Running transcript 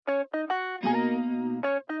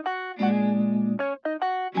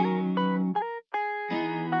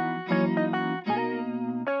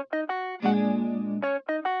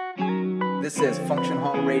This is Function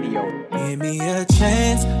Hall Radio. Give me a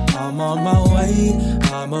chance, I'm on my way.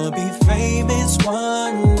 I'ma be famous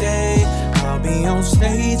one day. I'll be on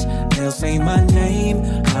stage, they'll say my name.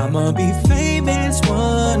 I'ma be famous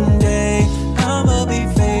one day. I'ma be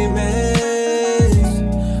famous.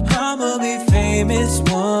 I'ma be famous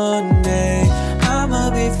one day. I'ma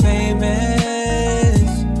be famous.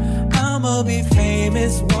 I'ma be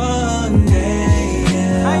famous one day.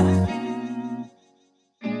 Yeah.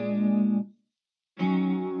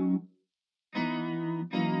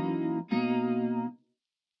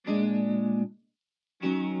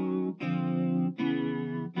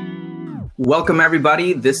 Welcome,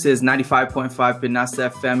 everybody. This is 95.5 Pinas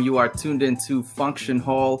FM. You are tuned into Function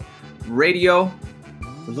Hall Radio.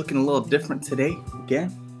 We're looking a little different today again.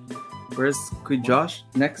 Where's Josh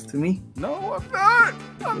next to me? No,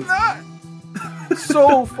 I'm not.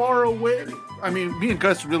 So far away. I mean, me and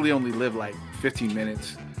Gus really only live like 15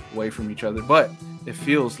 minutes away from each other, but it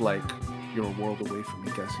feels like you're a world away from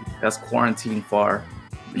me, Gussie. That's quarantine far.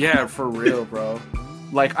 Yeah, for real, bro.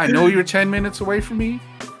 Like, I know you're 10 minutes away from me,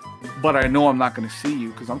 but I know I'm not going to see you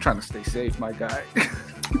because I'm trying to stay safe, my guy.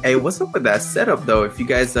 Hey, what's up with that setup, though? If you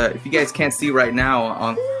guys can't see right now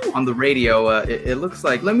on the radio, it looks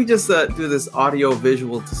like. Let me just do this audio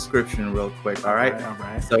visual description real quick. All right.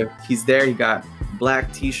 So he's there. He got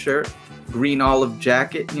black T-shirt, green olive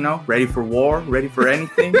jacket. You know, ready for war, ready for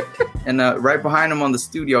anything. And right behind him on the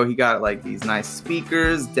studio, he got like these nice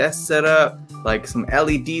speakers, desk setup, like some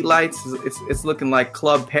LED lights. It's looking like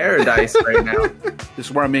Club Paradise right now. This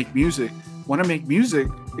is where I make music. When I make music,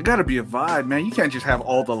 it gotta be a vibe, man. You can't just have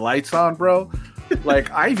all the lights on, bro. Like,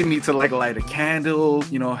 I even need to like light a candle,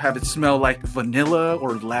 you know, have it smell like vanilla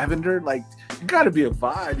or lavender. Like, it gotta be a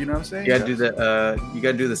vibe, you know what I'm saying? You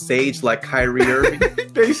gotta do the sage like Kyrie Irving.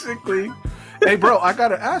 Basically. Hey, bro, I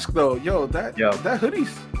gotta ask though, that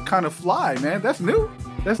hoodie's kind of fly, man. That's new,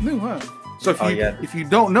 huh? So if you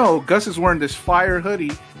don't know, Gus is wearing this fire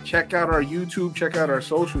hoodie. Check out our YouTube, check out our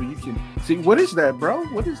social. You can see, what is that, bro?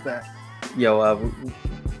 What is that? Yo,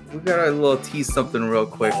 we got a little tease something real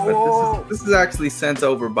quick, but this is actually sent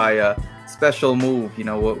over by a Special Move. You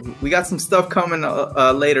know, we got some stuff coming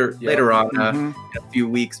later on in a few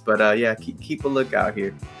weeks, but keep a lookout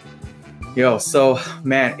here. Yo, so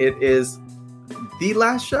man, it is the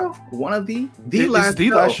last show, the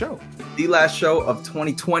last show of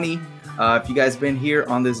 2020. If you guys been here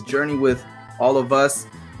on this journey with all of us,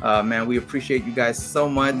 man, we appreciate you guys so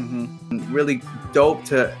much. Really dope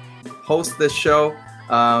to host this show,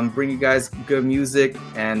 bring you guys good music,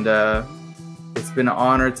 and it's been an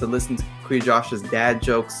honor to listen to Queer Josh's dad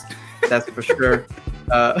jokes. That's for sure.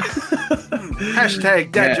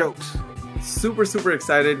 Hashtag dad jokes. Super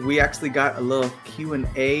excited. We actually got a little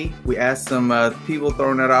Q&A. We asked some people,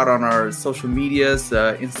 throwing it out on our social medias,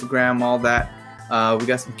 Instagram, all that. We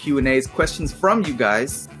got some Q&As, questions from you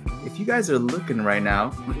guys. If you guys are looking right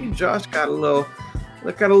now, Josh got a little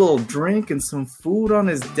drink and some food on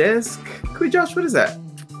his desk. Josh, what is that?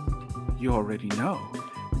 You already know.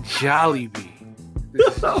 Jollibee.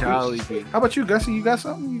 This is Jollibee. How about you, Gussie? You got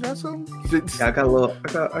something? Yeah, I got a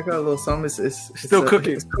little something. It's still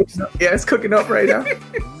cooking. It's cooking up. Yeah, it's cooking up right now.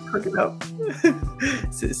 It's cooking up.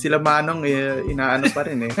 Sila Manong inaano pa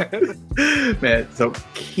rin eh. Man, so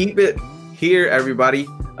keep it here, everybody.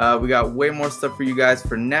 We got way more stuff for you guys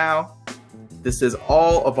for now. This is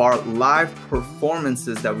all of our live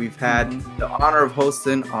performances that we've had the honor of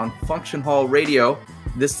hosting on Function Hall Radio.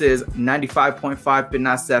 This is 95.5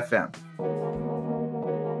 Pinas FM.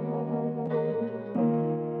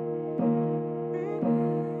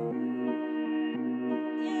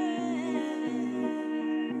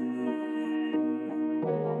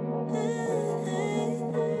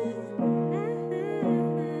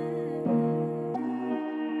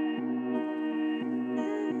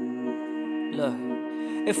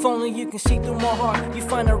 If only you can see through my heart, you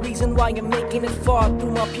find a reason why you're making it far.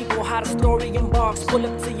 Through my people, how the story embarks. Pull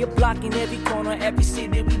up to your block in every corner, every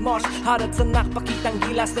city we march. Harap sa nakpakitang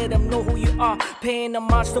gilas, let them know who you are. Paying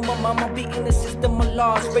homage to my mama, beating the system of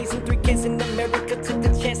laws. Raising 3 kids in America, took a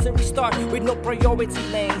chance to restart. With no priority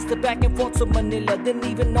lanes, the back and forth to Manila, didn't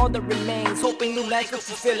even know the remains. Hoping new life could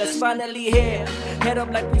fulfill us, finally here. Head up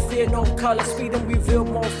like we fear no colors, freedom reveal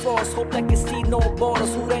more force. Hope like you see no borders.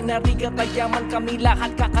 Huray na rigat, yaman kami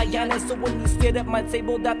lahat kakayanan. So when you sit at my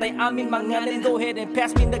table, that ay amin mangalan. Go ahead and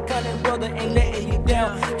pass me the gun, and brother ain't letting you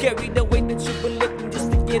down. Carry the weight that you been lifting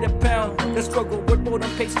just to it a pound. The struggle with more than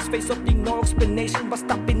patience, face up the no explanation.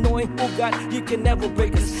 Basta Pinoy ugat, you can never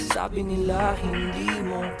break us. Sabi nila hindi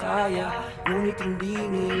mo kaya, ngunit hindi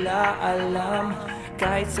nila alam.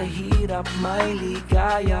 Kahit sa hirap may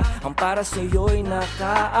ligaya, ang para sa'yo'y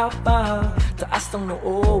nakaabang. Taas ng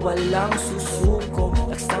noo, walang susuko,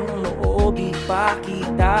 laksang ng noo,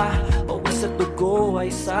 ipakita. Pawis at dugo ay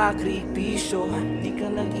sakripisyo. Di ka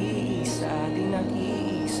nag-iisa, di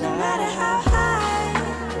nag-iisa. No matter how high,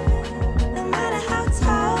 no matter how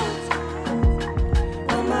tall,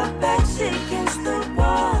 when my back's against the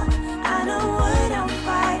wall, I know what I'm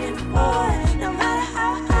fighting for. No matter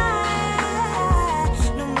how high,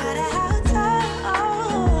 no matter how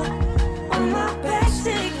tall, when my back's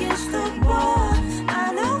against the wall, I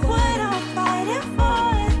know what I'm fighting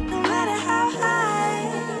for. No matter how high,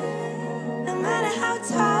 no matter how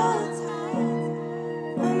tall,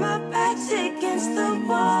 when my back's against the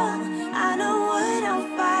wall, I know what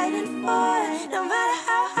I'm fighting for. No matter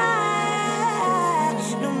how high,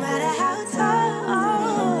 no matter how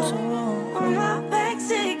tall, when my back's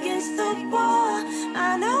against the wall,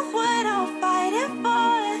 I know what I'm fighting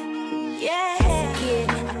for. Yeah. As a kid,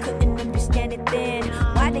 I couldn't understand it then.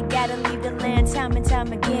 Why they gotta leave the land time and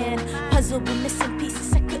time again? Puzzle with missing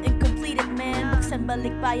pieces, I couldn't complete it, man. Books and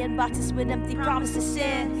balikbayan boxes with empty promises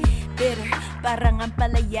in. Bitter, parang ang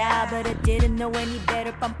palaya, but I didn't know any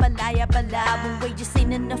better. Pampalaya pala, when wages ain't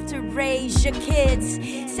enough to raise your kids.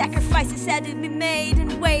 Sacrifices had to be made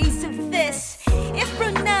in ways of this. If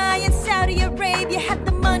Brunei and Saudi Arabia had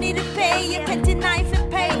the money to pay, you can't deny if it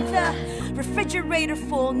paid. The refrigerator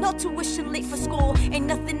full, no tuition late for school. Ain't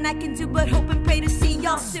nothing I can do but hope and pray to see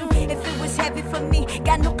y'all soon. If it was heavy for me,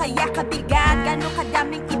 gano kaya kabigat, gano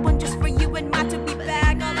kadaming ipon just for you and my to be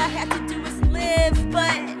back. All I had to do was live,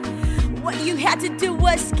 but what you had to do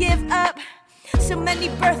was give up. So many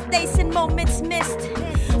birthdays and moments missed.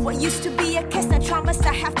 What used to be a kiss, now traumas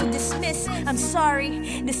I have to dismiss. I'm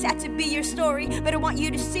sorry, this had to be your story, but I want you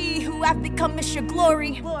to see who I've become is your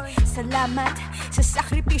glory. Salamat sa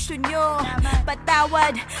sakripisyo nyo,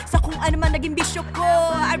 patawad sa kung ano man naging bisyo ko.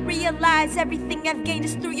 I realize everything I've gained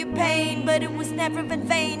is through your pain, but it was never in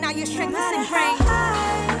vain. Now your strength is ingrained.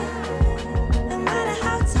 No matter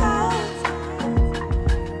how tall,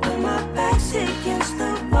 when my back's against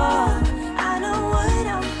the wall, I know what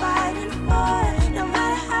I'm fighting for. No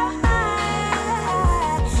matter how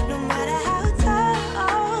high, no matter how tall,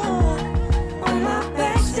 when my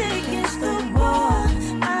back's against the wall,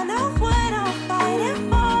 I know what I'm fighting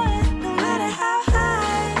for. No matter how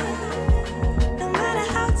high, no matter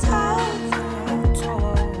how tall,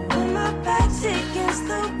 when my back's against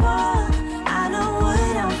the wall, I know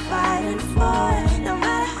what I'm fighting for. No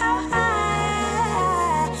matter how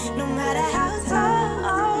high, no matter how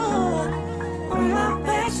tall, when my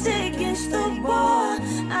back's against the wall,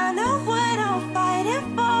 I know what I'm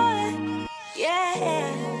fighting for.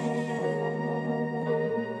 Yeah.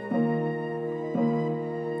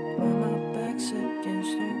 When my back's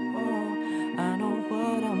against the wall, I know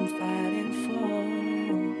what I'm fighting for.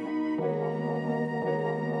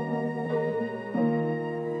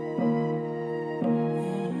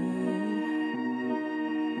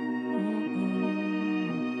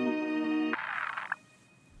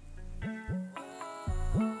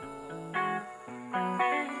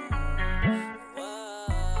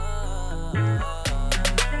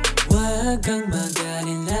 Huwag kang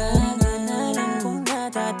mag-alinlangan. Alam kong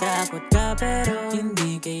natatakot ka pero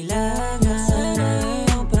hindi kailangan. Sana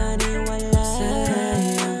iyong paniwala, sana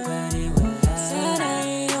iyong paniwala, sana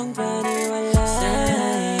iyong paniwala, sana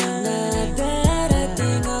iyong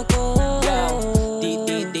darating ako.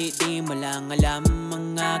 Di mo lang alam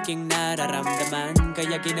ang aking nararamdaman,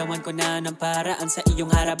 kaya ginawan ko na ng paraan sa iyong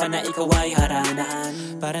harapan na ikaw ay haranahan.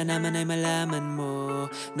 Para naman ay malaman mo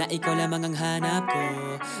na ikaw lamang ang hanap ko.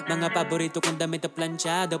 Mga paborito kong damit at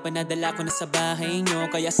planchado, panadala ko na sa bahay nyo.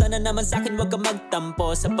 Kaya sana naman sa'kin wag ka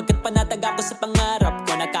magtampo, sapagkat panatag ako sa pangarap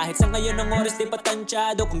ko, na kahit sa ngayon ang oras di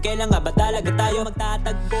patansyado kung kailan nga ba talaga tayo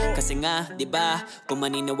magtatagpo. Kasi nga, diba, kung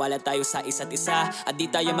maniniwala tayo sa isa't isa at di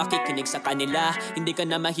tayo makikinig sa kanila, hindi ka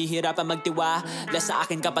na mahihirapan magtiwala sa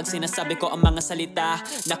akin kapag sinasabi ko ang mga salita.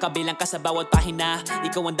 Nakabilang ka sa bawat pahina,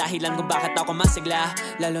 ikaw ang dahilan kung bakit ako masigla.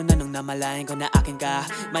 Lalo na nung namalayan ko na akin ka,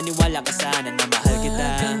 maniwala ka sana na mahal kita.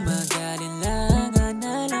 Huwag kang mag-alinlangan,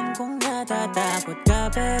 alam kong natatakot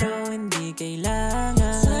ka pero hindi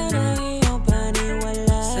kailangan. Sana iyong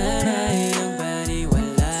paniwala, sana iyong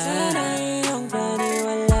paniwala, sana iyong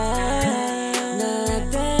paniwala, na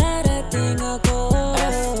darating ako.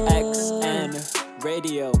 FXN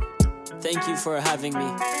Radio, thank you for having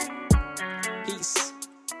me. Peace.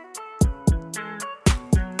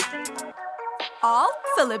 all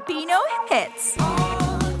Filipino hits.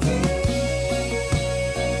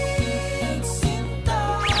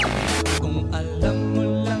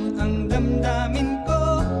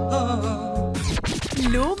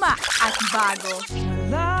 Luma at bago.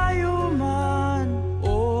 Malayo man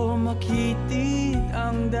o makitid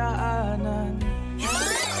ang daanan.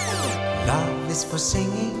 Love is for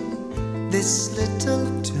singing this little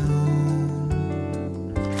tune.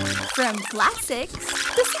 From classics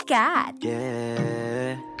to sikat.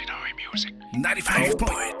 Yeah. Pinoy Music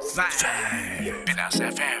 95.5 Pinas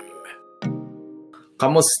FM.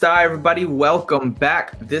 Kamusta, everybody? Welcome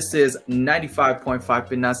back. This is 95.5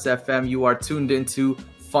 Pinas FM. You are tuned into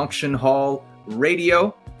Function Hall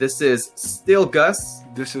Radio. This is still Gus.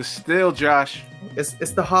 This is still Josh.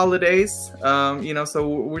 It's the holidays, so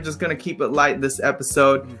we're just gonna keep it light this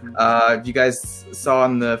episode. If you guys saw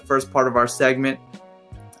in the first part of our segment,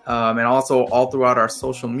 and also all throughout our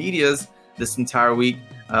social medias this entire week,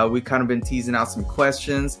 we've kind of been teasing out some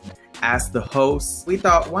questions. Ask the hosts. We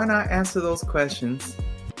thought, why not answer those questions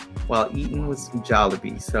while eating with some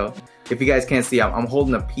Jollibee? So if you guys can't see, I'm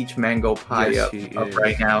holding a peach mango pie up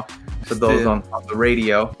right now for those on the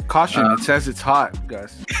radio. Caution, it says it's hot,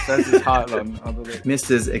 guys. It says it's hot on the radio.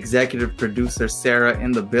 Mrs. Executive Producer Sarah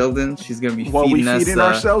in the building. She's going to be feeding us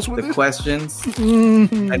the questions.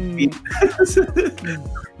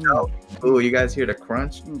 Oh, you guys hear the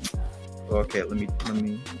crunch? Okay, let me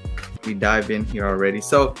dive in here already.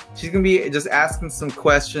 So she's gonna be just asking some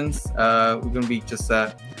questions. We're gonna be just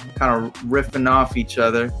kind of riffing off each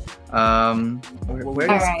other. Where are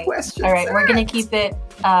these questions? All right, we're gonna keep it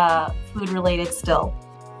food related still.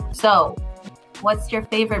 So, what's your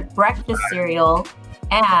favorite breakfast cereal?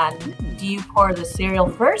 And do you pour the cereal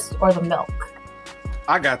first or the milk?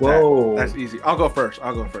 I got that. That's easy. I'll go first.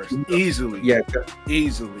 Easily. Yeah.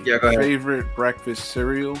 Easily. Yeah, go ahead. Favorite breakfast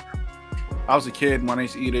cereal? I was a kid when I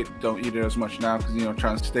used to eat it. Don't eat it as much now because,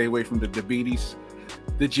 trying to stay away from the diabetes.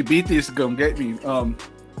 The diabetes is going to get me.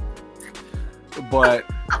 But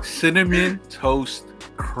Cinnamon Toast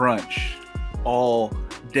Crunch all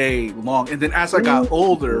day long. And then as I got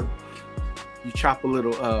older, you chop a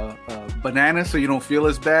little banana so you don't feel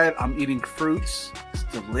as bad. I'm eating fruits. It's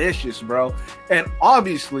delicious, bro. And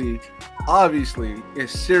obviously,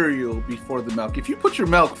 it's cereal before the milk. If you put your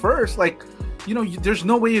milk first, there's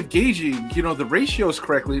no way of gauging, the ratios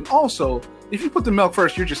correctly. And also, if you put the milk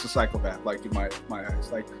first, you're just a psychopath, like in my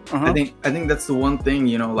eyes. I think that's the one thing,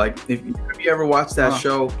 if you ever watched that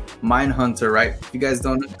show, Mindhunter, right? If you guys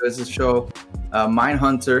don't know, there's a show,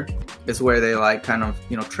 Mindhunter, is where they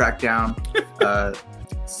track down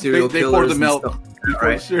serial killers. They pour the milk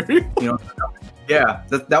before the cereal. Yeah,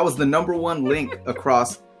 that was the number one link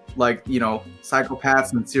across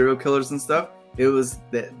psychopaths and serial killers and stuff. It was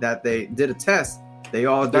that they did a test. They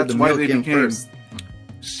all did the milk in first.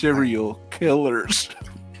 Serial killers.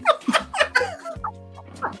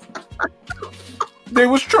 They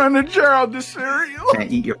was trying to jar out the cereal. Man,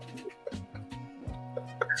 eat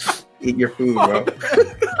your food, bro.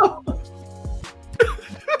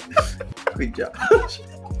 Good job.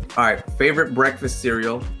 All right, favorite breakfast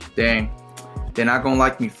cereal. Dang, they're not gonna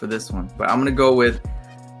like me for this one, but I'm gonna go with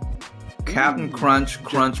Captain Crunch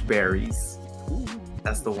Crunch Berries.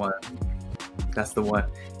 That's the one. It's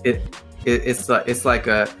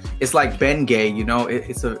like Bengay, it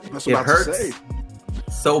hurts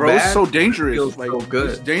so bad. It's so dangerous. It feels so good.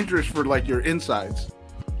 It's dangerous for your insides. You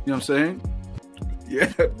know what I'm saying?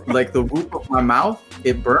 Yeah. Like the roof of my mouth,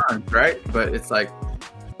 it burns, right? But it's like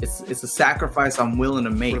it's a sacrifice I'm willing to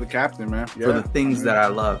make for the captain, man. Yeah. For the things that I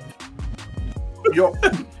love. Yo,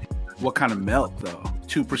 what kind of milk though?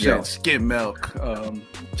 2% skim milk.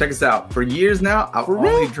 Check us out. For years now, I've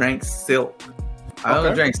only drank Silk. I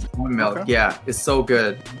only drank soy milk. Okay. Yeah, it's so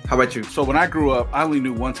good. How about you? So when I grew up, I only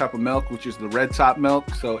knew one type of milk, which is the red top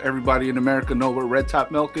milk. So everybody in America know what red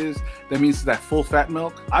top milk is. That means it's that full fat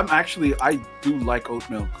milk. I do like oat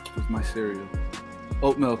milk with my cereal.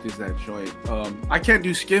 Oat milk is that joint. I can't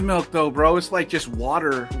do skim milk though, bro. It's like just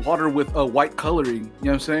water with white coloring. You know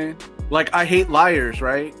what I'm saying? Like, I hate liars,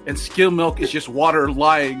 right? And skim milk is just water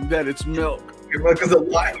lying that it's milk. Skim milk is a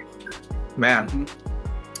lie. Man,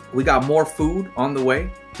 we got more food on the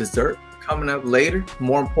way. Dessert coming up later.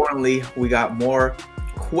 More importantly, we got more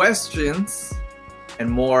questions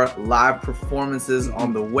and more live performances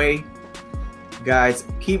on the way. Guys,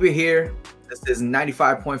 keep it here. This is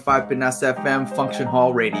 95.5 Pinas FM, Function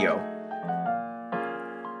Hall Radio.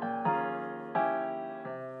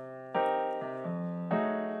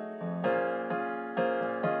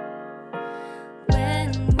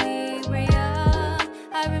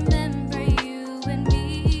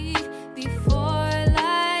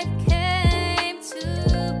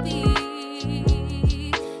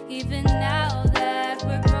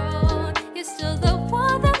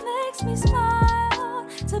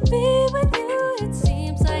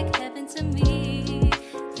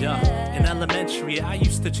 yeah, I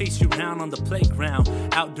used to chase you around on the playground,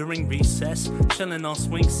 out during recess, chilling on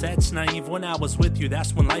swing sets. Naive when I was with you,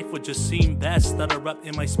 that's when life would just seem best. Stutter up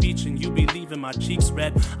in my speech and you be leaving my cheeks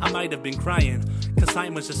red. I might have been crying, cause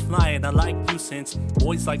time was just flying. I liked you since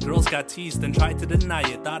boys like girls got teased and tried to deny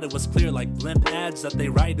it. Thought it was clear like blimp ads that they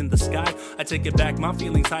write in the sky. I take it back, my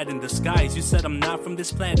feelings hide in disguise. You said I'm not from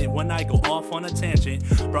this planet when I go off on a tangent.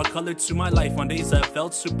 Brought color to my life on days that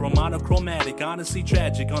felt super monochromatic. Honestly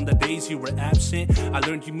tragic on the days you were absent. I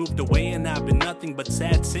learned you moved away and I've been nothing but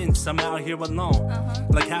sad since. I'm out here alone.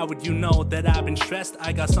 Like how would you know that I've been stressed?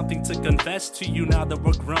 I got something to confess to you now that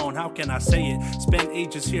we're grown. How can I say it? Spent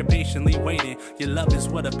ages here patiently waiting. Your love is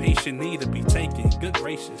what a patient need to be taken. Good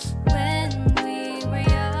gracious. When we were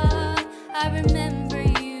young, I remember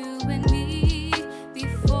you and me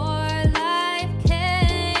before life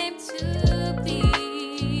came to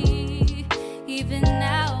be. Even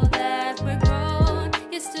now that we're grown,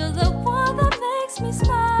 you're still the one that makes me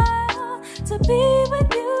smile. To be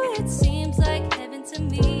with you, it seems like heaven to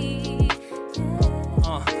me.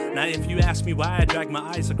 Now if you ask me why I drag my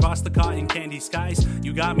eyes across the cotton candy skies,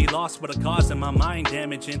 you got me lost with a cause in my mind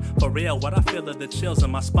damaging. For real, what I feel are the chills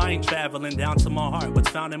in my spine traveling down to my heart. What's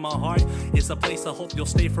found in my heart is a place I hope you'll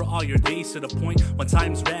stay for all your days, to the point when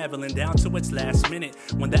time's raveling down to its last minute.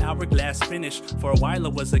 When the hourglass finished, for a while I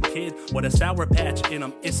was a kid with a sour patch in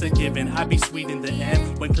them, it's a given. I'd be sweet in the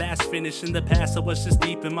end. When class finished, in the past I was just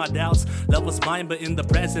deep in my doubts. Love was mine, but in the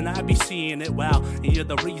present I'd be seeing it. Wow, and you're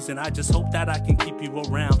the reason. I just hope that I can keep you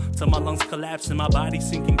around till my lungs collapse and my body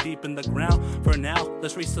sinking deep in the ground. For now,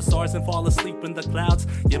 let's race the stars and fall asleep in the clouds.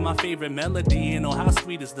 You're my favorite melody, and oh how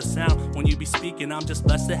sweet is the sound when you be speaking. I'm just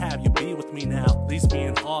blessed to have you be with me now. Leaves me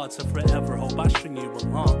in awe to forever. Hope I string you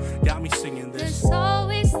along. Got me singing this. There's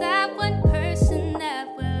always that one person that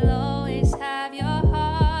will always have your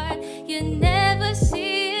heart. You never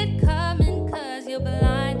see it coming cause you're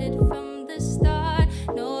blinded from the start.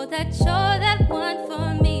 Know that you're that one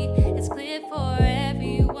for me. It's clear for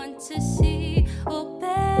everyone to see. Oh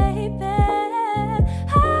baby,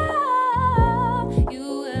 you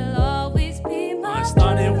will always be my. I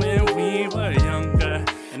started when we were younger,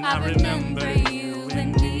 and I remember you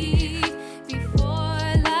and me before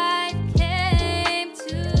life came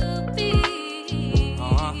to be.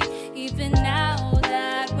 Even now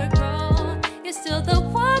that we're grown, you're still the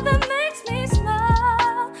one that makes me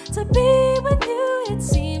smile. To be with you, it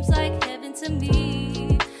seems like heaven to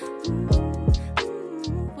me.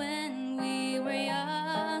 When we were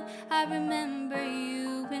young, I remember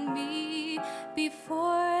you and me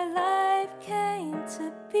before life came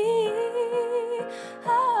to be.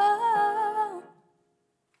 Oh.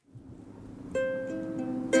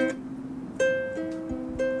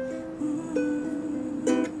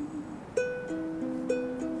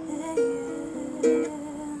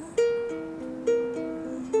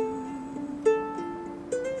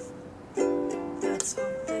 Let's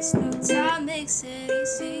hope this new time makes it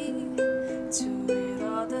easy to rid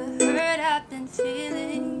all the hurt I've been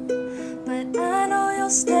feeling. But I know you'll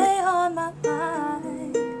stay on my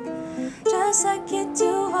mind, just like you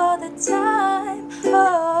do all the time.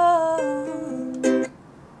 Oh,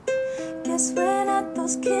 guess we're not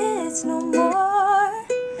those kids no more.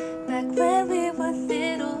 Back when we were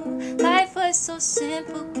little, life was so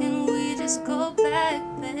simple. Can we just go back,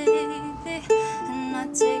 baby, and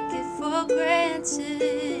not take it for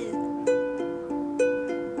granted?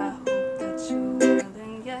 I hope that you're well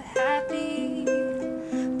and you're happy.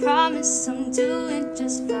 Promise I'm doing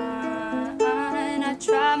just fine. I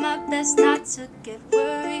try my best not to get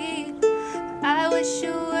worried, but I wish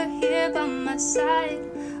you were here by my side.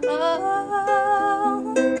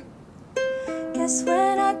 Oh, guess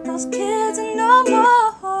we're not those kids no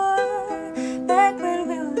more. Back when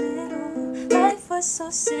we were little, life was so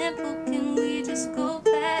simple. Can we just go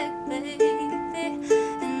back, baby,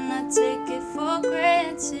 and not take it for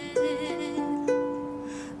granted?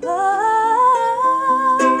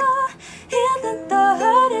 Oh, healing the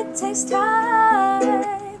hurt, it takes time.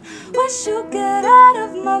 Wish you get out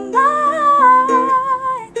of my mind.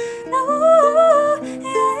 No,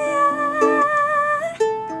 yeah.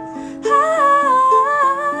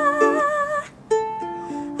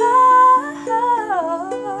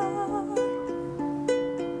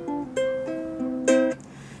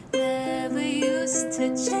 Never used to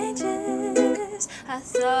changes. I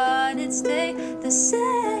thought it'd stay the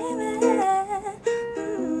same.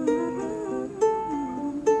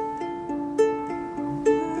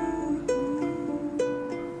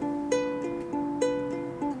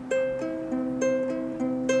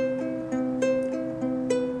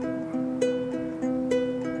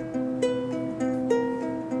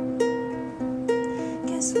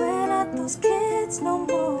 Guess we're not those kids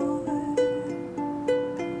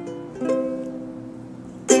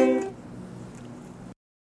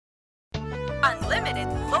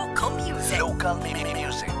Local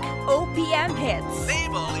music. OPM hits.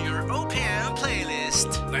 Label your OPM playlist.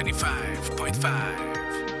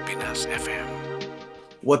 95.5 Pinas FM.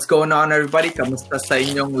 What's going on, everybody? Kamusta sa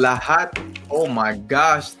inyong lahat? Oh my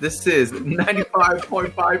gosh, this is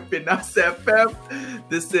 95.5 Pinas FM.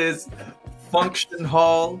 This is Function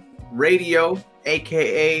Hall Radio,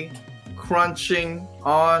 aka Crunching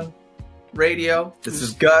on Radio. This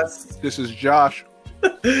is Gus. This is Josh.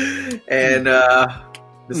 And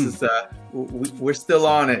this is we're still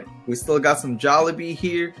on it. We still got some Jollibee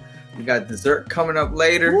here. We got dessert coming up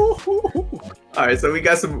later. All right, so we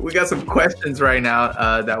got some questions right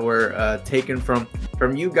now that were taken from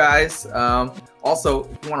you guys. Also,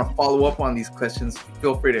 if you want to follow up on these questions,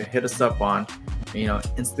 feel free to hit us up on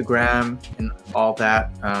Instagram and all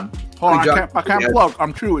that. Hold on, I can't plug.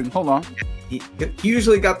 I'm chewing. Hold on. He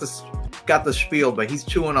usually got the spiel, but he's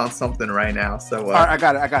chewing on something right now. So all right, I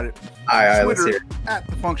got it. All right, Twitter, let's hear it. at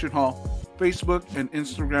the Function Hall. Facebook and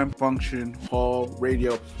Instagram, Function Hall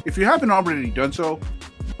Radio. If you haven't already done so,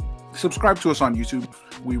 subscribe to us on YouTube.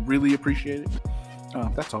 We really appreciate it.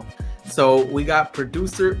 That's all. So we got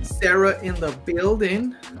producer Sarah in the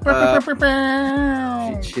building.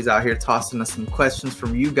 She's out here tossing us some questions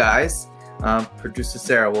from you guys. Producer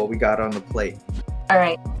Sarah, what we got on the plate? All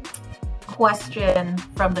right. Question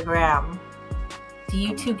from the gram. Do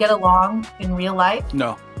you two get along in real life?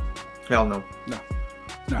 No. Hell no. No.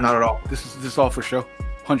 Not at all. This is all for show.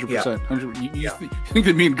 100%. Yeah. 100. You think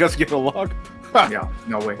that me and Gus get along? Yeah.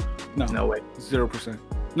 No way. No way. 0%.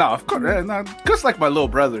 No, of course. No, Gus like my little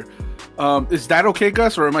brother. Is that okay,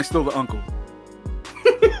 Gus, or am I still the uncle?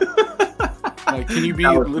 Like, can you be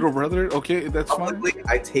a little brother? Okay, that's publicly, fine.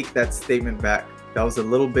 I take that statement back. That was a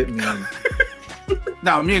little bit mean.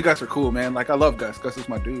 No, me and Gus are cool, man. Like, I love Gus. Gus is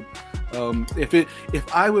my dude.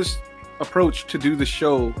 If I was approached to do the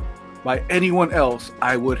show by anyone else,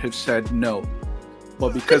 I would have said no.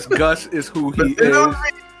 But because Gus is who he is,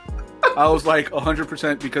 I was like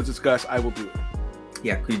 100% because it's Gus, I will do it.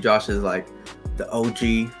 Yeah, Kuya Josh is like the OG,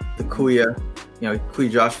 the Kuya. Kuya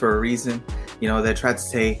Josh for a reason. They tried to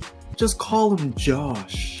say, just call him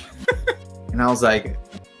Josh. And I was like,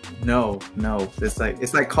 no.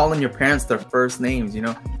 It's like calling your parents their first names,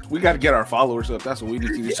 We got to get our followers up. That's what we need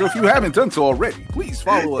to do. Yeah. So if you haven't done so already, please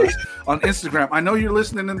follow us on Instagram. I know you're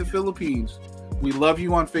listening in the Philippines. We love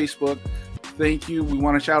you on Facebook. Thank you. We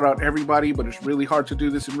want to shout out everybody, but it's really hard to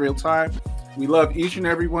do this in real time. We love each and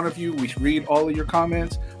every one of you. We read all of your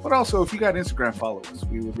comments. But also, if you got Instagram, follow us.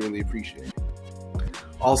 We would really appreciate it.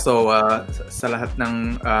 Also, sa lahat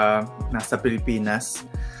ng nasa Pilipinas,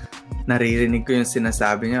 naririnig ko yung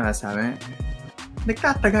sinasabi niya. Sabi,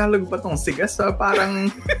 nagtatagalog pa tong si Gus.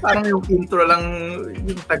 Parang yung intro lang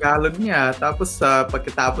yung Tagalog niya. Tapos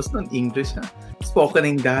pagkatapos nun, English na.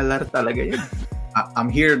 Spoken dollar talaga yun.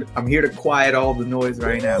 I'm here to quiet all the noise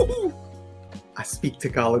right now. I speak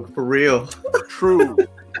Tagalog for real. True.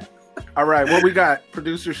 All right, what we got?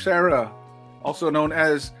 Producer Sarah, also known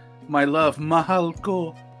as my love, Mahal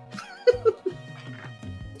Ko.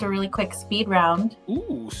 A really quick speed round.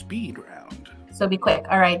 Ooh, speed round. So be quick.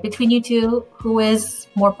 All right, between you two, who is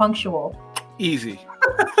more punctual? Easy.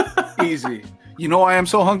 Easy. I am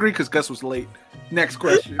so hungry because Gus was late. Next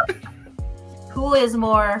question. Who is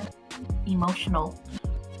more emotional?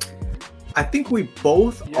 I think we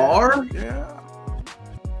both are. Yeah.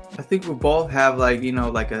 I think we both have like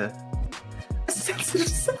a sensitive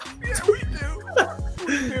side. We do.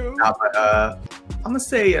 Nah, but I'm gonna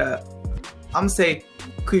say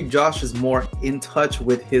Kuya Josh is more in touch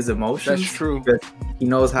with his emotions. That's true. Because he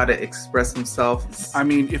knows how to express himself. I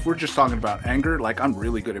mean, if we're just talking about anger, like, I'm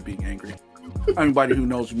really good at being angry. Anybody who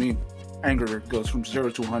knows me, anger goes from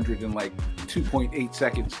 0 to 100 in like 2.8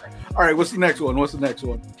 seconds. All right, what's the next one? Most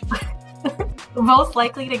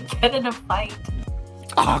likely to get in a fight.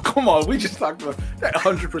 Oh, come on. We just talked about that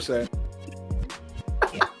 100%.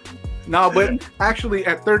 No, but actually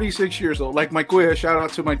at 36 years old, like my kuya, shout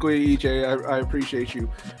out to my kuya EJ, I appreciate you.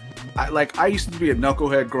 I used to be a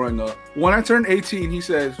knucklehead growing up. When I turned 18, he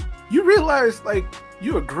says, you realize, like,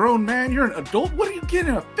 you're a grown man, you're an adult, what are you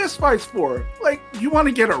getting in fist fights for? Like, you want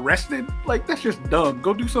to get arrested? Like, that's just dumb.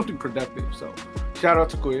 Go do something productive. So, shout out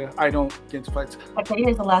to kuya. I don't get into fights. Okay,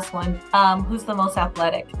 here's the last one. Who's the most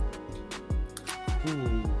athletic?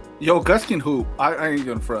 Ooh. Yo, Gus can hoop. I ain't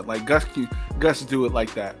gonna front. Like, Gus do it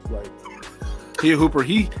like that. Like, he a hooper.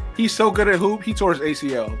 He's so good at hoop. He tore his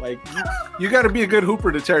ACL. Like, you got to be a good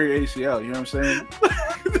hooper to tear your ACL. You know what I'm saying?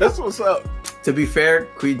 That's what's up. To be fair,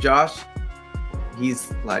 Kuya Josh,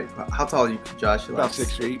 he's like, how tall are you, Josh? About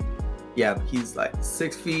 6 feet. Yeah, he's like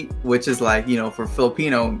 6 feet, which is like, for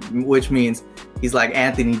Filipino, which means he's like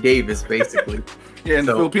Anthony Davis, basically. Yeah, in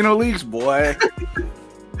the Filipino leagues, boy.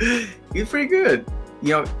 He's pretty good.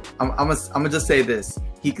 I'm gonna just say this: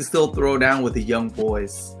 he can still throw down with the young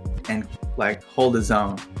boys and like hold his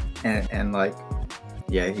own, and like,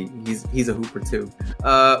 yeah, he's a hooper too.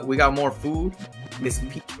 We got more food. It's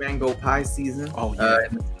peach mango pie season. Oh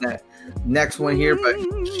yeah. Next one here, but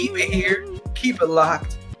keep it here, keep it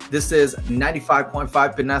locked. This is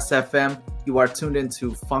 95.5 Pinas FM. You are tuned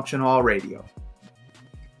into Function Hall Radio.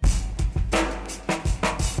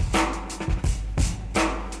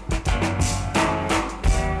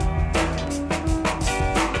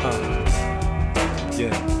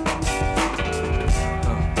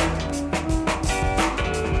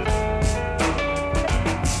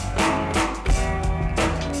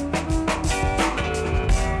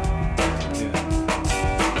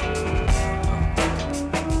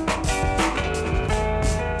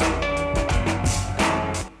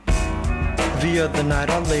 The other night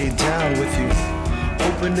I laid down with you,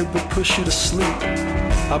 hoping it would push you to sleep.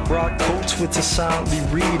 I brought coats with to silently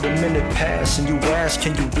read. A minute passed and you asked,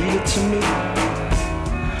 can you read it to me?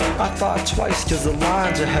 I thought twice cause the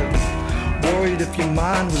lines are heavy, worried if your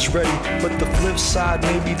mind was ready. But the flip side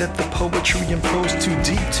may be that the poetry and prose too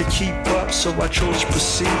deep to keep up, so I chose to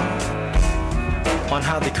proceed on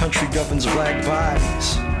how the country governs black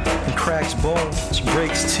bodies and cracks bones,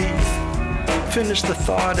 breaks teeth. Finished the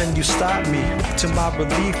thought and you stopped me. To my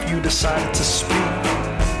relief, you decided to speak.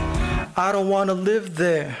 I don't want to live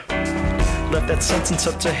there. Left that sentence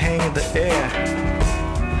up to hang in the air.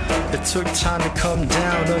 It took time to come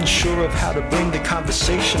down, unsure of how to bring the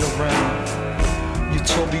conversation around. You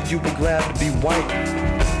told me you were glad to be white.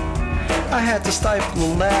 I had to stifle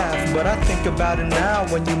a laugh, but I think about it now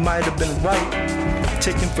when you might have been right.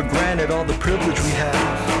 Taking for granted all the privilege we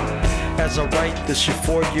have. As I write this, you're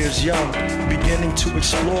 4 years young, beginning to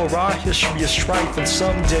explore our history of strife. And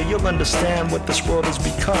someday you'll understand what this world has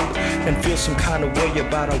become and feel some kind of way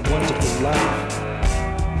about our wonderful life.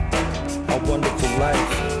 Our wonderful life.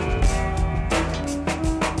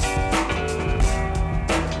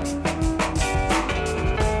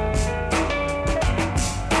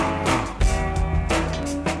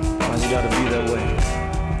 Why's it gotta be that way?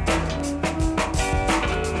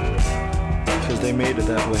 Because they made it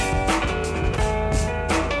that way.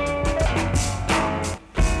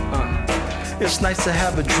 It's nice to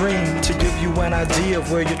have a dream, to give you an idea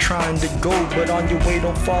of where you're trying to go. But on your way,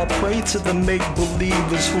 don't fall prey to the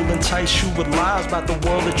make-believers who'll entice you with lies about the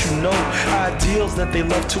world that you know. Ideals that they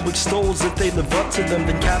love to extol, if they live up to them,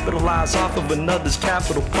 then capitalize off of another's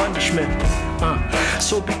capital punishment.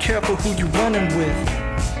 So be careful who you're running with,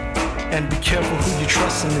 and be careful who you're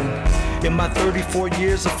trusting in. In my 34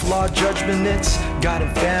 years of flawed judgment, it's God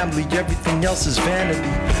and family, everything else is vanity.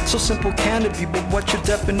 So simple can it be, but what's your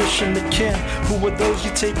definition of kin? Who are those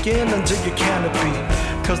you take in under your canopy?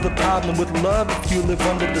 Cause the problem with love, if you live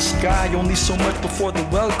under the sky, only so much before the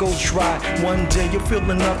well goes dry. One day you'll feel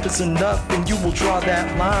enough is enough, and you will draw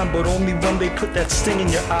that line, but only when they put that sting in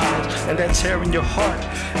your eyes and that tear in your heart.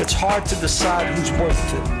 It's hard to decide who's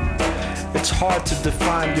worth it. It's hard to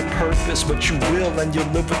define your purpose, but you will, and you'll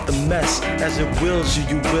live with the mess. As it wills you,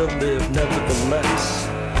 you will live nevertheless.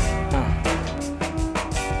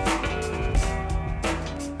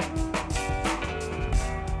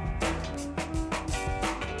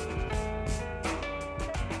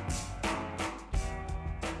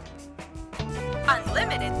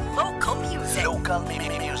 Unlimited local music. Local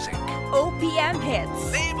music. OPM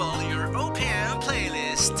hits. Label your OPM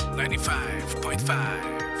playlist.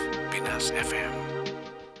 95.5 Pinas FM.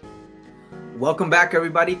 Welcome back,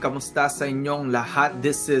 everybody. Kamusta sa inyong lahat?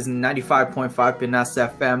 This is 95.5 Pinas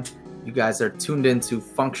FM. You guys are tuned into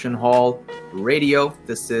Function Hall Radio.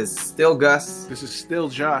 This is still Gus. This is still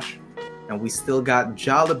Josh. And we still got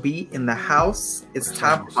Jollibee in the house. It's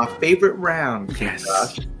time for my favorite round. Yes.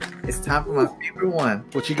 Josh. It's time for my favorite one.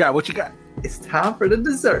 What you got? What you got? It's time for the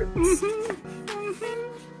desserts.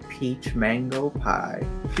 Peach mango pie.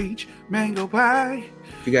 Peach mango pie.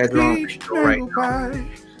 You guys are on the show right now. Pie.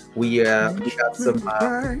 We got some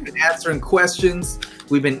been answering questions.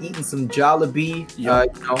 We've been eating some Jollibee.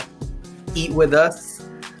 Eat with us.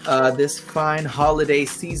 This fine holiday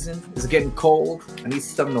season is getting cold. I need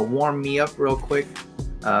something to warm me up real quick.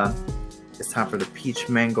 It's time for the peach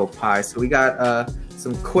mango pie. So we got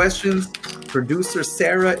some questions. Producer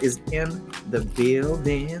Sarah is in the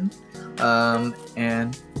building.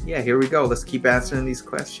 And yeah, here we go. Let's keep answering these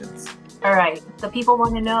questions. All right. The people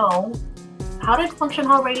want to know, how did Function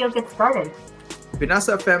Hall Radio get started? Pinas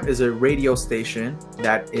FM is a radio station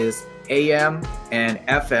that is AM and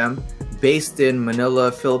FM based in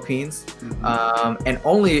Manila, Philippines, and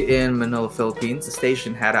only in Manila, Philippines. The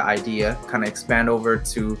station had an idea, kind of expand over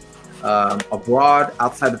to abroad,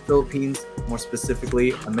 outside the Philippines, more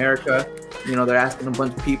specifically America. You know, they're asking a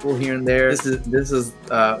bunch of people here and there. This is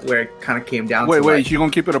where it kind of came down. Wait, to like, you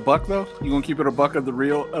gonna keep it a buck though? You gonna keep it a buck of the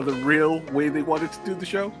real way they wanted to do the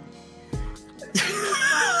show?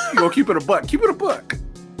 You gonna keep it a buck? Keep it a buck.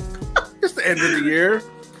 It's the end of the year.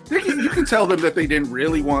 You can tell them that they didn't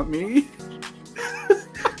really want me.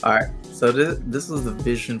 All right. So this was the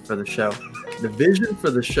vision for the show. The vision for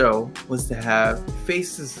the show was to have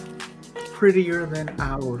faces prettier than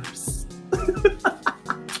ours.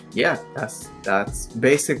 Yeah, that's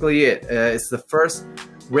basically it. It's the first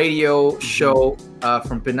radio show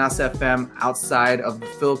from Pinas FM outside of the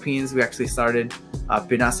Philippines. We actually started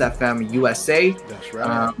Pinas FM USA. That's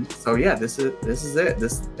right. So yeah, this is it.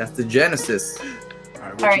 That's the genesis.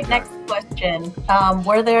 All right, next question.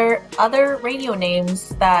 Were there other radio names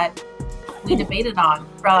that we debated on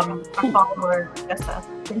from our follower, Jessa?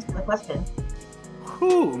 Thanks for the question.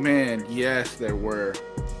 Oh, man. Yes, there were.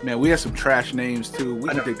 Man, we had some trash names, too.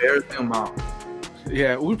 I know, there's them out.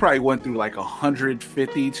 Yeah, we probably went through like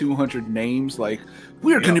 150, 200 names. Like,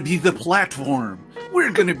 we're going to be the platform.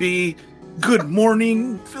 We're going to be Good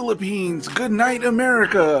Morning Philippines. Good Night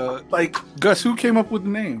America. Like, Gus, who came up with the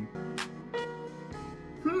name?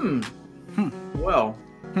 Well,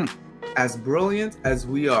 as brilliant as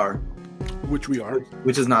we are, which we are,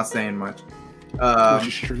 which is not saying much, which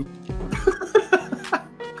is true.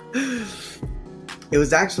 It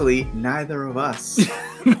was actually neither of us.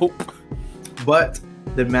 Nope. But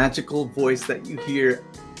the magical voice that you hear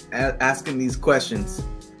asking these questions.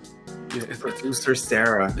 Yeah, it's producer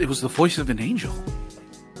Sarah. It was the voice of an angel.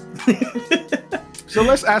 So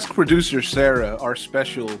let's ask producer Sarah, our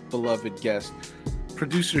special beloved guest.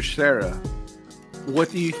 Producer Sarah, what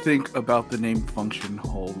do you think about the name Function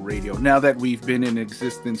Hall Radio? Now that we've been in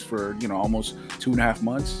existence for, almost 2.5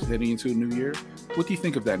 months, heading into a new year, what do you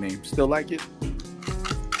think of that name? Still like it?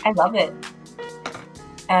 I love it.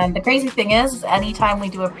 And the crazy thing is, anytime we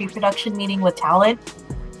do a pre-production meeting with talent,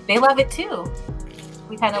 they love it too.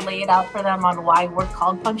 We kind of lay it out for them on why we're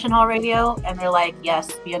called Function Hall Radio, and they're like,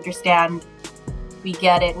 yes, we understand, we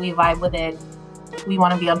get it, we vibe with it, we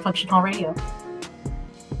want to be on Function Hall Radio.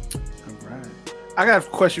 I got a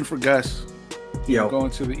question for Gus. Yo.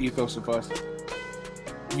 Going to the ethos of us.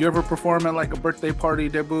 You ever perform at like a birthday party,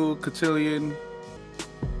 debut, cotillion,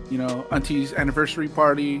 auntie's anniversary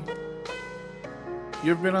party?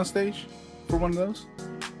 You ever been on stage for one of those?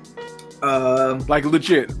 Like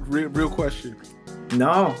legit, real question.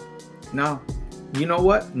 No. You know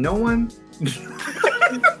what? No one's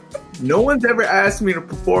ever asked me to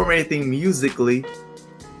perform anything musically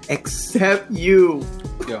except you.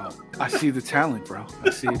 Yo. I see the talent, bro. I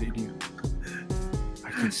see it in you. I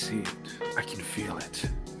can see it. I can feel it.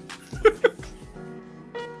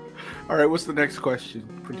 All right, what's the next question,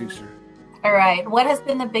 producer? All right, what has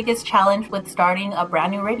been the biggest challenge with starting a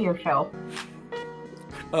brand new radio show?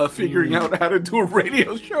 Figuring out how to do a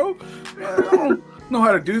radio show. I don't know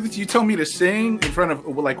how to do this. You tell me to sing in front of,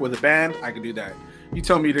 with a band, I can do that. You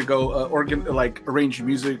tell me to go arrange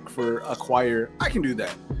music for a choir, I can do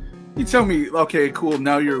that. You tell me, okay, cool,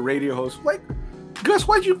 now you're a radio host. Like, Gus,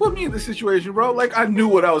 why'd you put me in this situation, bro? Like, I knew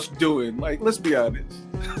what I was doing. Like, let's be honest.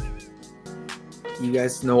 You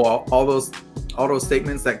guys know all those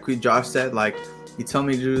statements that Queen Josh said, like, you tell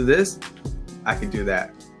me to do this, I can do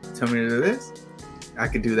that. Tell me to do this, I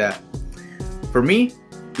can do that. For me,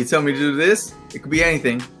 you tell me to do this, it could be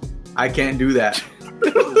anything. I can't do that.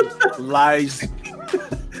 Lies.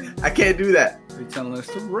 I can't do that. They're telling us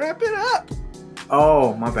to wrap it up.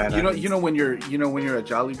 Oh, my bad. You know when you're at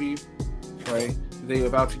Jollibee, right? They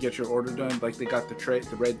about to get your order done, like they got the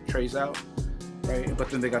red trays out, right? But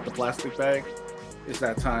then they got the plastic bag. It's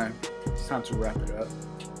that time. It's time to wrap it up.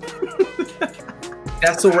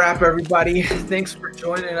 That's a wrap, everybody. Thanks for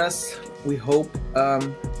joining us. We hope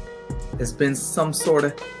it's been some sort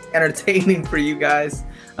of entertaining for you guys.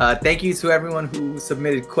 Thank you to everyone who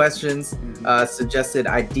submitted questions, suggested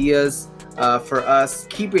ideas. For us,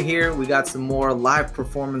 keep it here. We got some more live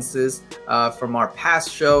performances from our past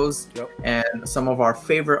shows and some of our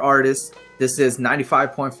favorite artists. This is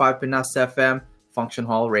 95.5 Pinas FM, Function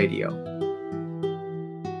Hall Radio.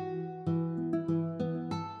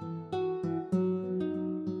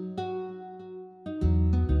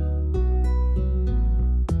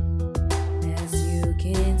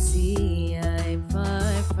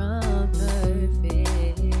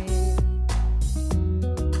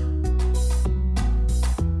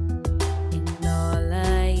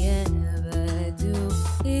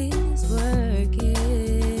 Is working.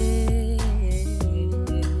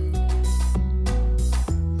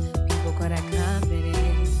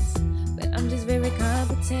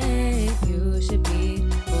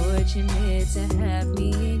 fortunate to have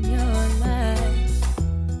me in your life.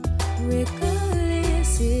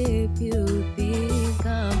 Regardless if you think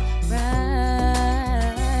I'm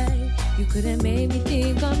right, you could've made me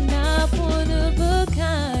think I'm not one of a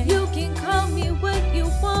kind. You can call me what you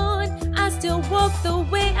want, I still walk the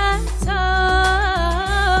way I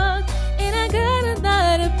talk. And I got a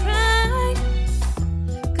lot of pride,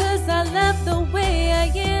 'cause I love the way I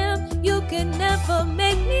am. You can never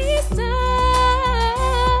make me stop.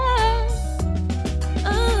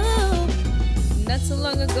 Oh, not too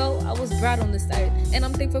long ago, I was brought on this earth, and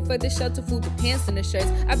I'm thankful for the shelter, food, the pants, and the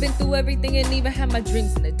shirts. I've been through everything and even had my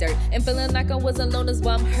dreams in the dirt, and feeling like I was alone is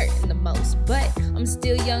why I'm hurting the most. But I'm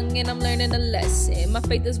still young and I'm learning a lesson. My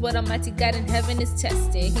faith is what Almighty God in heaven is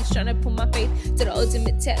testing. He's trying to put my faith to the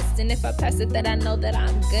ultimate test, and if I pass it, then I know that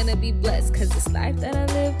I'm gonna be blessed. 'Cause this life that I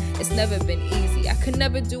live, it's never been easy. I could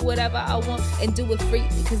never do whatever I want and do it freely,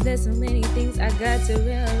 'cause there's so many things I got to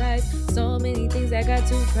realize, so many things I got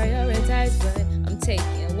to prioritize. But I'm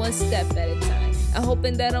taking one step at a time, I'm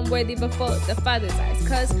hoping that I'm worthy before the Father's eyes.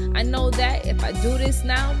 'Cause I know that if I do this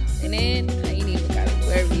now, and then I ain't even gotta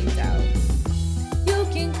worry about. You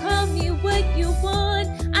can call me what you want,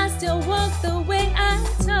 I still walk the way I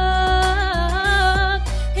talk.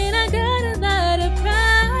 And I got a lot of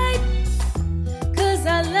pride, 'cause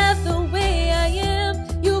I love the way I am.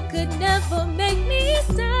 You could never make me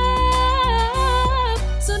stop.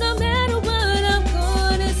 So no matter what, I'm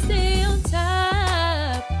gonna stay on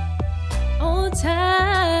top. On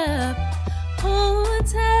top. On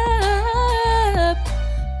top.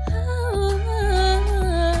 Oh, oh,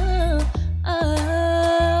 oh, oh.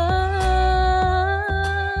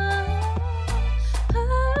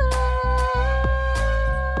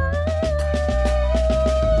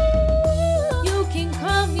 You can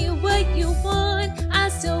call me what you want, I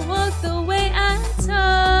still walk the way I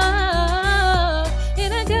talk.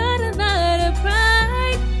 And I got a lot of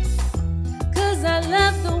pride, 'cause I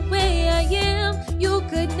love the way I am. You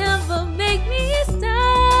could never make me stop.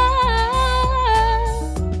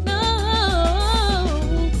 No,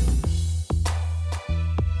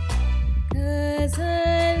 'cause I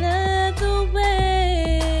love the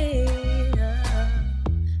way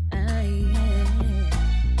I am.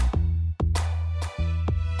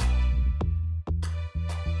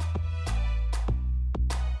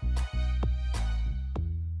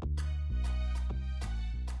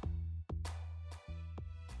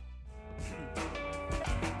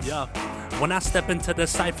 Yeah. When I step into the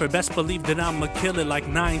cypher, best believe that I'ma kill it like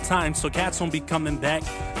 9 times, so cats won't be coming back.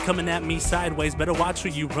 Coming at me sideways, better watch who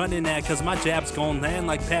you running at, 'cause my jab's gon' land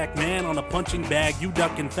like Pac-Man on a punching bag. You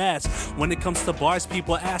ducking fast. When it comes to bars,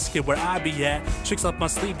 people asking where I be at. Tricks up my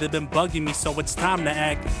sleeve, they've been bugging me, so it's time to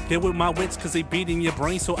act. Get with my wits, 'cause they beating your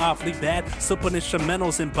brain so awfully bad. Still putting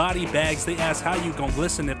instrumentals in body bags. They ask how you gon'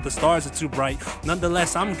 glisten if the stars are too bright.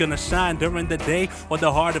 Nonetheless, I'm gonna shine during the day or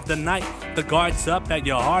the heart of the night. The guard's up at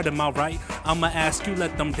your heart, am I right? I'ma ask you,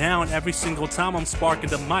 let them down every single time I'm sparking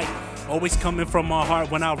the mic. Always coming from my heart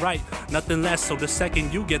when I write, nothing less. So the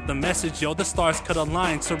second you get the message, yo, the stars cut a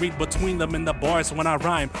line to read between them in the bars when I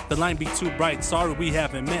rhyme. The line be too bright, sorry we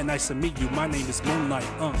haven't met. Nice to meet you, my name is Moonlight.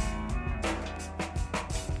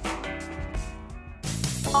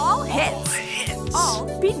 All hits, all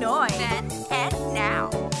Pinoy, then and now.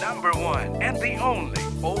 Number 1 and the only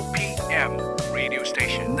OPM radio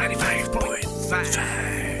station, 95.5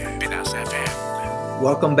 Pinas FM.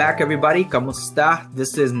 Welcome back, everybody. Kamusta?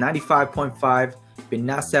 This is 95.5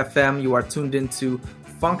 Pinas FM. You are tuned into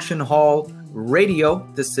Function Hall Radio.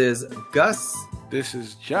 This is Gus. This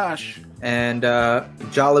is Josh. And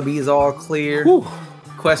Jollibee's all clear. Whew.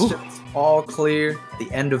 Questions all clear. At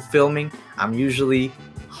the end of filming, I'm usually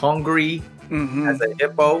hungry as a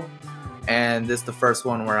hippo. And this is the first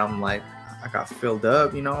one where I'm like, I got filled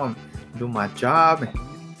up, you know, I'm doing my job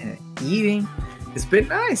and eating. It's been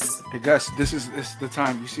nice. Hey Gus, this is the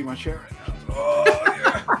time. You see my chair right now? Oh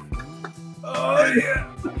yeah. Oh yeah.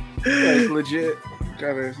 Like legit.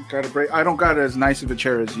 Gotta break. I don't got as nice of a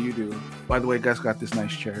chair as you do. By the way, Gus got this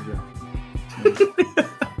nice chair, yeah.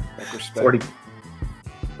 Respect. 40.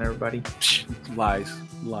 Everybody. Lies.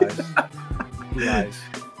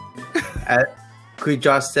 Kui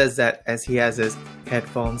Josh says that as he has his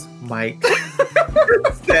headphones, mic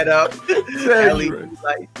set up,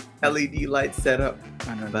 LED light set up.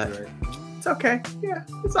 I know, but right. It's okay. Yeah,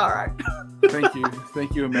 it's all right. Thank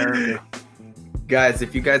you, America. Guys,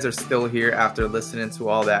 if you guys are still here after listening to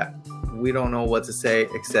all that, we don't know what to say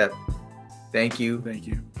except thank you. Thank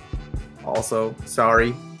you. Also,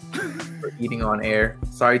 sorry for eating on air.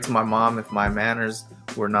 Sorry to my mom if my manners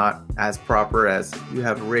were not as proper as you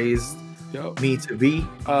have raised me to be.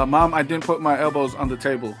 Mom, I didn't put my elbows on the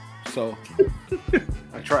table, So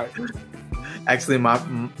I tried. Actually, my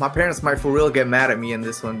parents might for real get mad at me in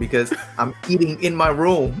this one because I'm eating in my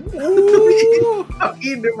room. I'm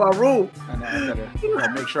eating in my room. And I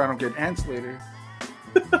gotta make sure I don't get ants later.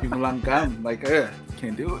 Like,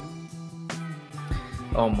 can't do it.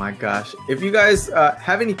 Oh my gosh. If you guys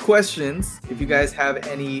have any questions, if you guys have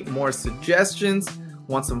any more suggestions,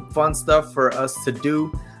 want some fun stuff for us to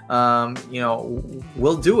do,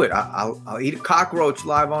 we'll do it. I'll eat a cockroach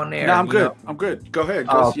live on air. No, I'm good. I'm good. Go ahead,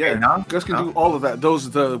 Gus. Okay, no? Gus can do all of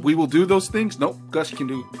that. We will do those things. Nope. Gus can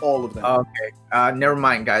do all of them. Okay. Never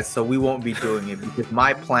mind, guys. So we won't be doing it because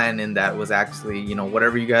my plan in that was actually,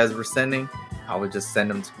 whatever you guys were sending, I would just send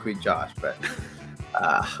them to Quick Josh. But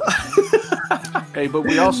hey, but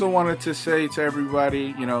we also wanted to say to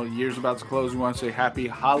everybody, year's about to close. We want to say happy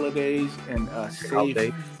holidays and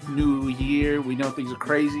safe new year. We know things are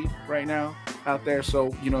crazy right now out there,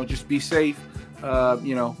 so just be safe.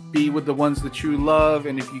 Be with the ones that you love,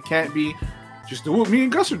 and if you can't be, just do what me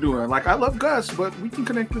and Gus are doing. Like, I love Gus, but we can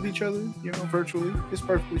connect with each other, virtually. It's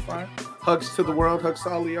perfectly fine. Hugs to the world. Hugs to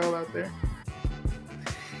all of y'all out there.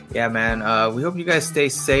 Yeah, man. We hope you guys stay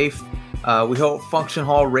safe. We hope Function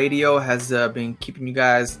Hall Radio has been keeping you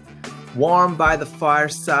guys warm by the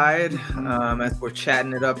fireside as we're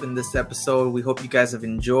chatting it up in this episode. We hope you guys have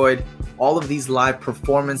enjoyed all of these live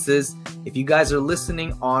performances. If you guys are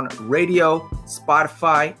listening on radio,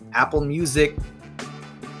 Spotify, Apple Music,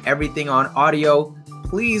 everything on audio,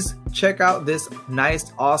 please check out this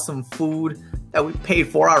nice, awesome food that we paid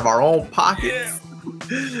for out of our own pockets.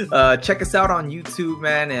 Check us out on YouTube,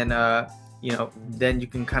 man, and then you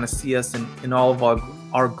can kind of see us in all of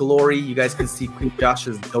our glory. You guys can see Quick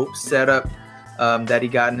Josh's dope setup that he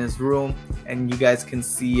got in his room, and you guys can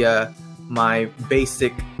see my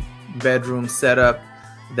basic bedroom setup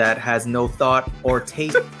that has no thought or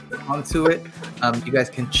taste onto it. You guys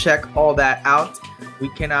can check all that out. We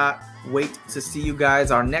cannot wait to see you guys.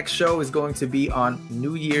 Our next show is going to be on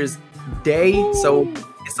New Year's Day, so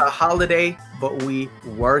it's a holiday, but we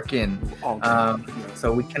working.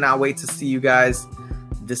 So we cannot wait to see you guys.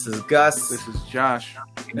 This is Gus. This is Josh.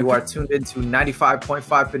 You are tuned into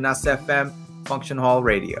 95.5 Pinas FM, Function Hall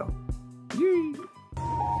Radio.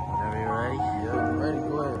 Whenever you're ready. Yeah, I'm ready.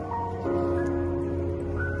 Go ahead.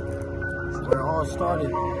 That's where it all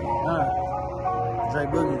started. Dre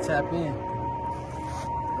Boogie, tap in.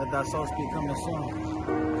 Let that soul speak coming soon.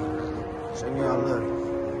 Show me how I look.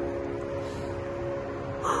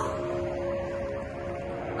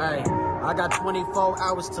 Hey, I got 24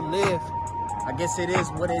 hours to live. I guess it is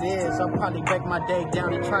what it is. I'll probably break my day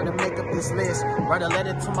down and try to make up this list. Write a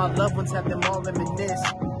letter to my loved ones, have them all reminisce.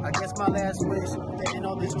 I guess my last wish, getting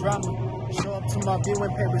all this drama. Show up to my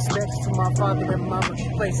viewing, pay respects to my father and mama.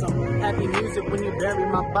 Play some happy music when you bury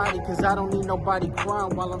my body, cause I don't need nobody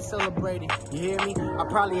crying while I'm celebrating. You hear me? I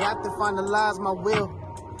probably have to finalize my will.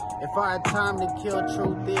 If I had time to kill,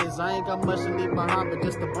 truth is I ain't got much to leave behind, but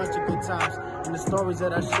just a bunch of good times and the stories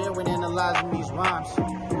that I share when analyzing these rhymes.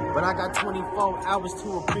 But I got 24 hours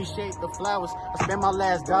to appreciate the flowers. I spend my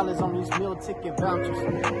last dollars on these meal ticket vouchers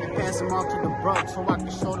and pass them on to the broke so I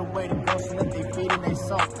can show the way to go so that they feed and they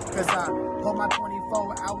soul. Cause I put my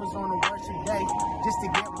 24 hours on a worship day just to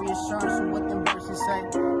get reassurance from what them verses say.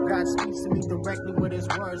 God speaks to me directly with his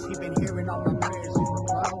words. He been hearing all my prayers. He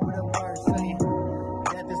replied with a word saying,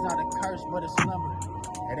 death is not a curse but a slumber.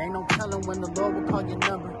 It ain't no telling when the Lord will call your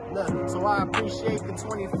number. Look, so I appreciate the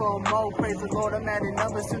 24 mode. Praise the Lord, I'm adding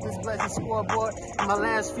numbers to this blessed scoreboard. In my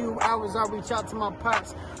last few hours, I reach out to my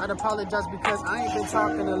pops. I'd apologize because I ain't been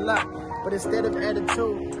talking a lot. But instead of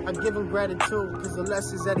attitude, I give him gratitude. Cause the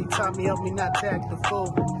lessons that he taught me help me not to act the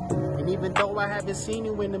fool. And even though I haven't seen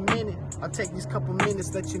you in a minute, I'll take these couple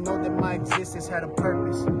minutes, let you know that my existence had a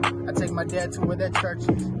purpose. I take my dad to where that church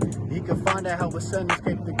is. He could find out how his son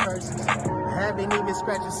escaped the curses. I haven't even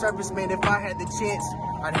scratched the surface, man. If I had the chance,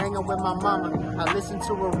 I'd hang out with my mama. I'd listen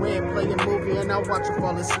to her rant, play a movie, and I'd watch her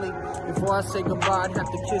fall asleep. Before I say goodbye, I'd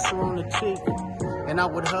have to kiss her on the cheek. And I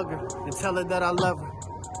would hug her and tell her that I love her.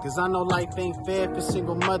 Cause I know life ain't fair for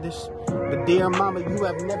single mothers. But dear mama, you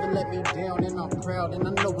have never let me down, and I'm proud. And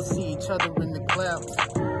I know we'll see each other in the clouds.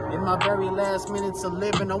 In my very last minutes of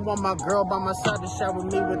living, I want my girl by my side to shower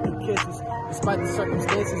me with her kisses. Despite the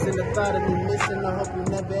circumstances and the thought of me missing, I hope you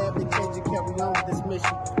never ever change and carry on with this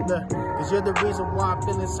mission. Look, cause you're the reason why I'm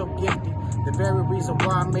feeling so gifted. The very reason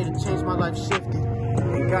why I made a change, my life shifted.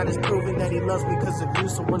 And God has proven that he loves me because of you.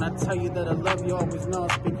 So when I tell you that I love you, always know I'm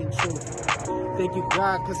speaking truth. Thank you,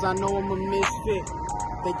 God, cause I know I'm a misfit.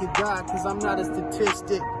 Thank you, God, cause I'm not a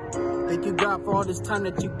statistic. Thank you, God, for all this time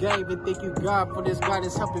that you gave. And thank you, God, for this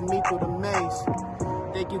guidance helping me through the maze.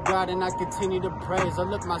 Thank you, God, and I continue to praise. I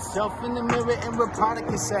look myself in the mirror and we're proud I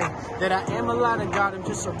can say that I am a lot of God. I'm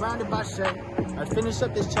just surrounded by shade. I finish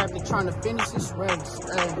up this chapter trying to finish this race.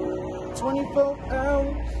 Ay. 24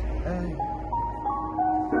 hours. Ay.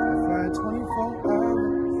 If I had 24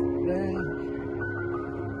 hours. Ay.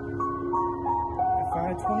 If I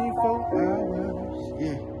had 24 hours.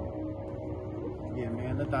 Yeah. Yeah,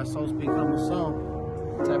 man. Let thy soul speak humble song.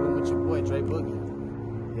 Tapping with your boy, Dre Boogie.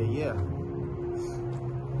 Yeah.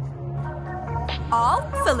 All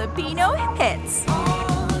Filipino hits.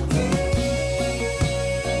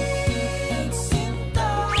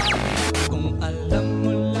 Kung alam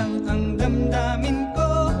mo lang ang damdamin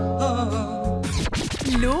ko,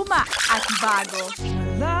 Luma at bago.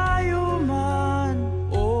 malayo man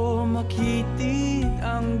o makitid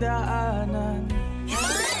ang daanan.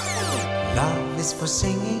 Love is for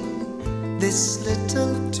singing this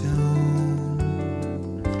little tune.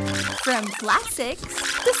 From classics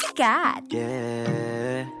to sikat.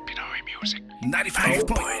 Yeah. Pinoy Music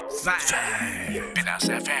 95.5 Pinas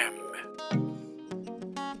FM.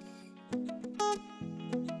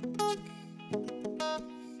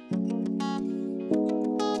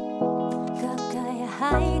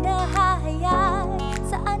 Kakayahay na hayay,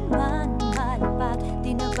 saan man malapag,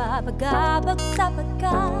 di nababagabag sa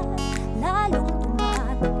pagkat lalong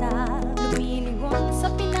tumatatak. Lumilingon sa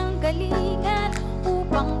pinanggalingan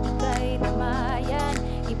upang ika'y tamayan.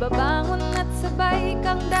 Ibabangon at sabay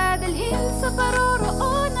kang dadalhin sa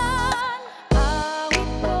paroroonan. Awit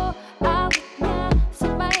ko, awit niya,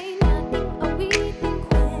 sabay nating awitin.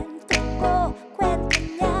 Kwento ko, kwento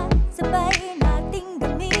niya, sabay nating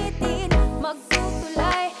gamitin.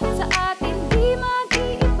 Magtutulay sa atin, di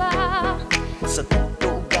mag-iiba. Sa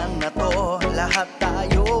tugtugan na to, lahat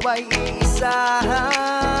tayo ay iisa.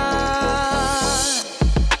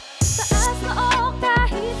 Taas na o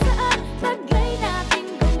kahit saan, taglay natin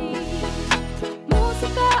galing.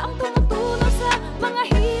 Musika ang tumutulong sa mga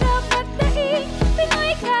hirap at daig.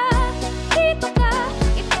 Pinoy ka, dito ka,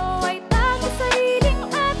 ito ay tanging sariling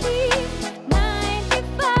atin.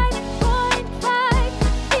 95.5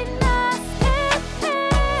 Pinas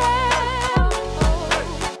FM.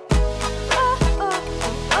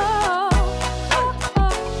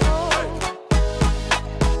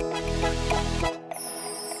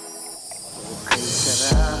 Ay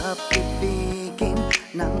sarap ibigin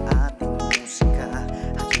ng ating musika.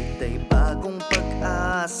 Hatid ay bagong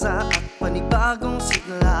pag-asa at panibagong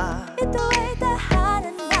sigla. Ito ay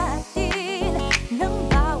tahanan natin ng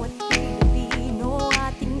bawat Pilipino,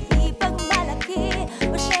 ating ipagmalaki.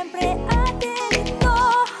 O syempre atin ito.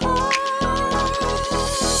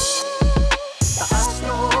 Taas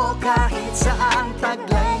noo kahit saan,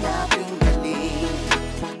 taglay nating galing.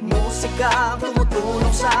 Musika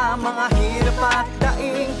tumutulong sa mga hirap at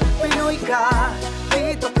daing. Pinoy ka,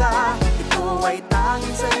 dito ka, ito ay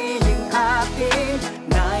tanging sariling atin.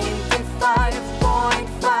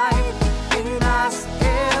 95.5 Pinas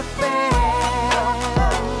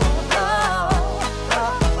FM.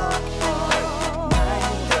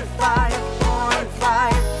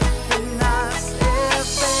 95.5 Pinas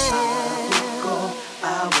FM. Ko,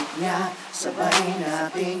 awit niya, sabay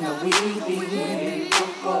nating awitin.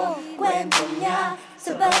 Ko, kwento niya,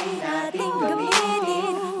 sabay nating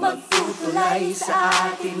gamitin. Magtutulay sa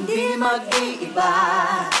atin, di mag-iiba.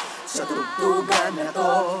 Sa tugtugan na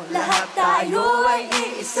to, lahat tayo ay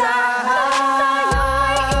iisa. Tayo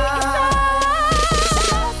ay